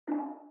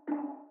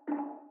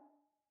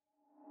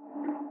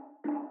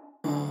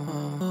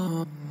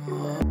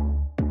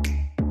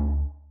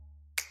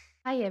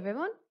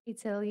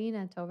it's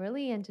Elena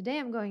Toverly, and today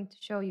I'm going to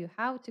show you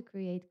how to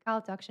create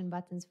call to action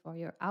buttons for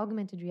your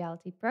augmented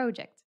reality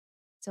project.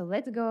 So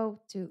let's go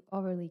to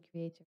Overly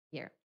Creator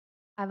here.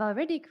 I've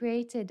already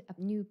created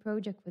a new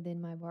project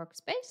within my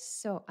workspace,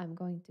 so I'm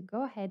going to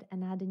go ahead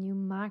and add a new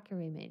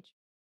marker image.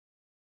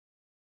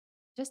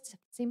 Just a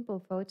simple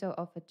photo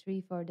of a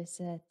tree for this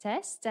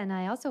test, and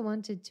I also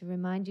wanted to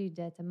remind you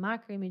that a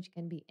marker image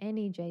can be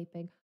any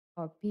JPEG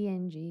or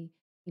PNG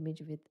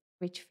image with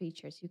rich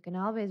features. You can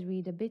always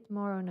read a bit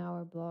more on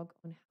our blog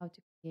on how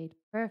to create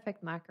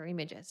perfect marker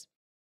images.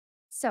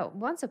 So,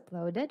 once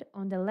uploaded,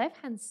 on the left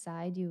hand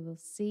side, you will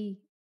see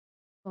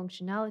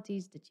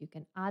functionalities that you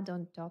can add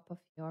on top of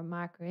your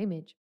marker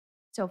image.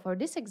 So, for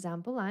this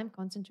example, I'm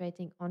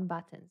concentrating on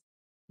buttons.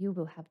 You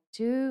will have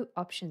two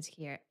options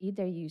here.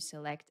 Either you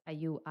select a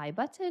UI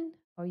button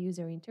or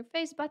user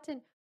interface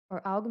button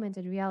or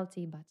augmented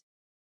reality button.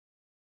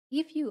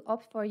 If you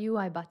opt for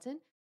UI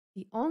button,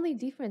 the only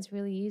difference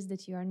really is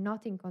that you are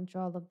not in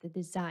control of the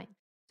design.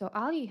 So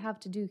all you have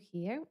to do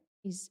here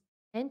is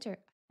enter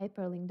a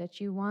hyperlink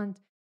that you want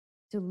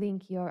to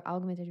link your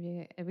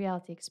augmented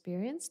reality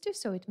experience to.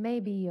 So it may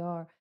be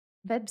your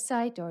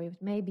website or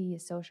it may be a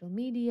social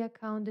media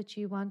account that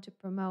you want to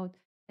promote.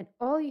 And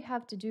all you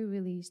have to do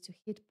really is to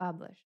hit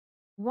publish.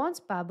 Once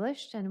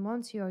published and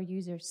once your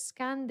users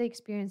scan the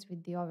experience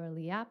with the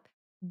Overly app,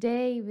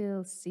 they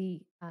will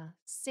see a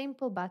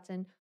simple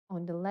button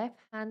on the left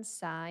hand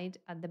side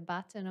at the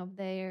bottom of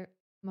their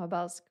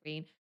mobile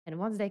screen. And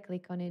once they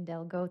click on it,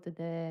 they'll go to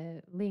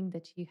the link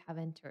that you have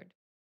entered.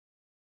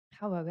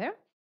 However,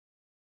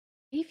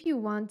 if you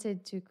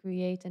wanted to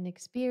create an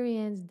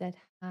experience that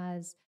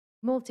has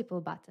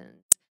multiple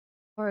buttons,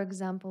 for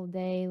example,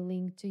 they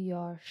link to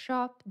your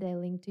shop, they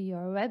link to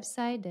your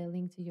website, they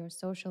link to your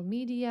social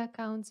media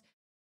accounts,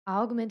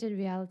 augmented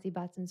reality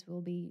buttons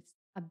will be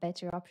a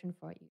better option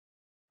for you.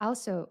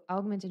 Also,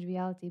 augmented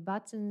reality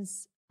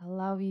buttons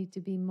allow you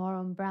to be more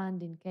on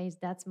brand in case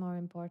that's more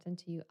important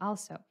to you,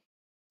 also.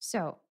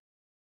 So,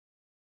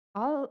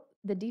 all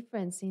the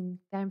difference in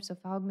terms of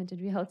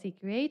augmented reality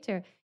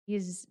creator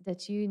is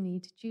that you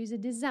need to choose a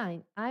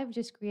design. I've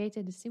just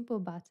created a simple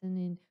button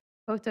in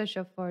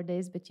Photoshop for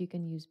this, but you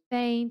can use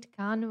Paint,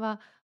 Canva,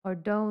 or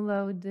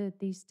download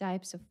these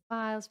types of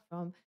files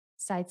from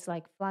sites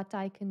like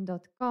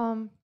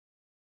flaticon.com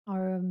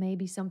or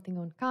maybe something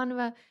on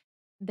Canva.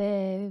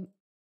 The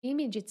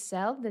image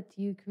itself that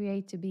you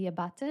create to be a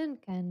button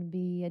can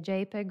be a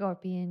JPEG or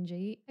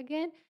PNG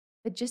again,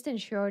 but just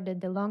ensure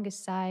that the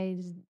longest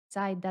side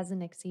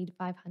doesn't exceed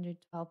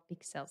 512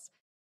 pixels.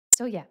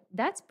 So yeah,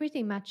 that's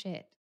pretty much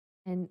it.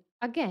 And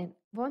again,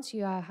 once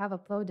you have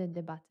uploaded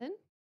the button,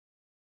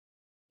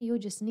 you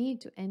just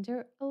need to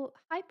enter a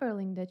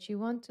hyperlink that you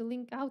want to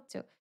link out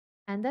to.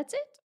 And that's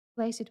it.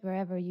 Place it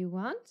wherever you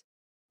want,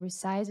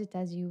 resize it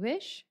as you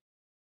wish,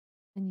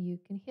 and you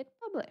can hit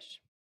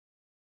publish.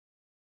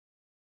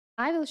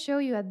 I will show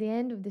you at the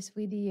end of this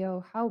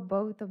video how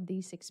both of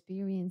these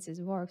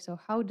experiences work. So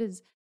how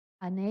does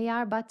an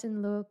AR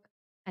button look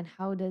and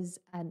how does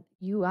an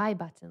UI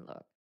button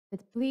look?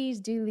 But please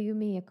do leave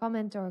me a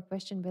comment or a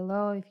question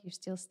below if you're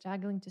still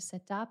struggling to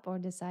set up or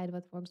decide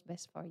what works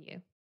best for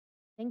you.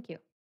 Thank you.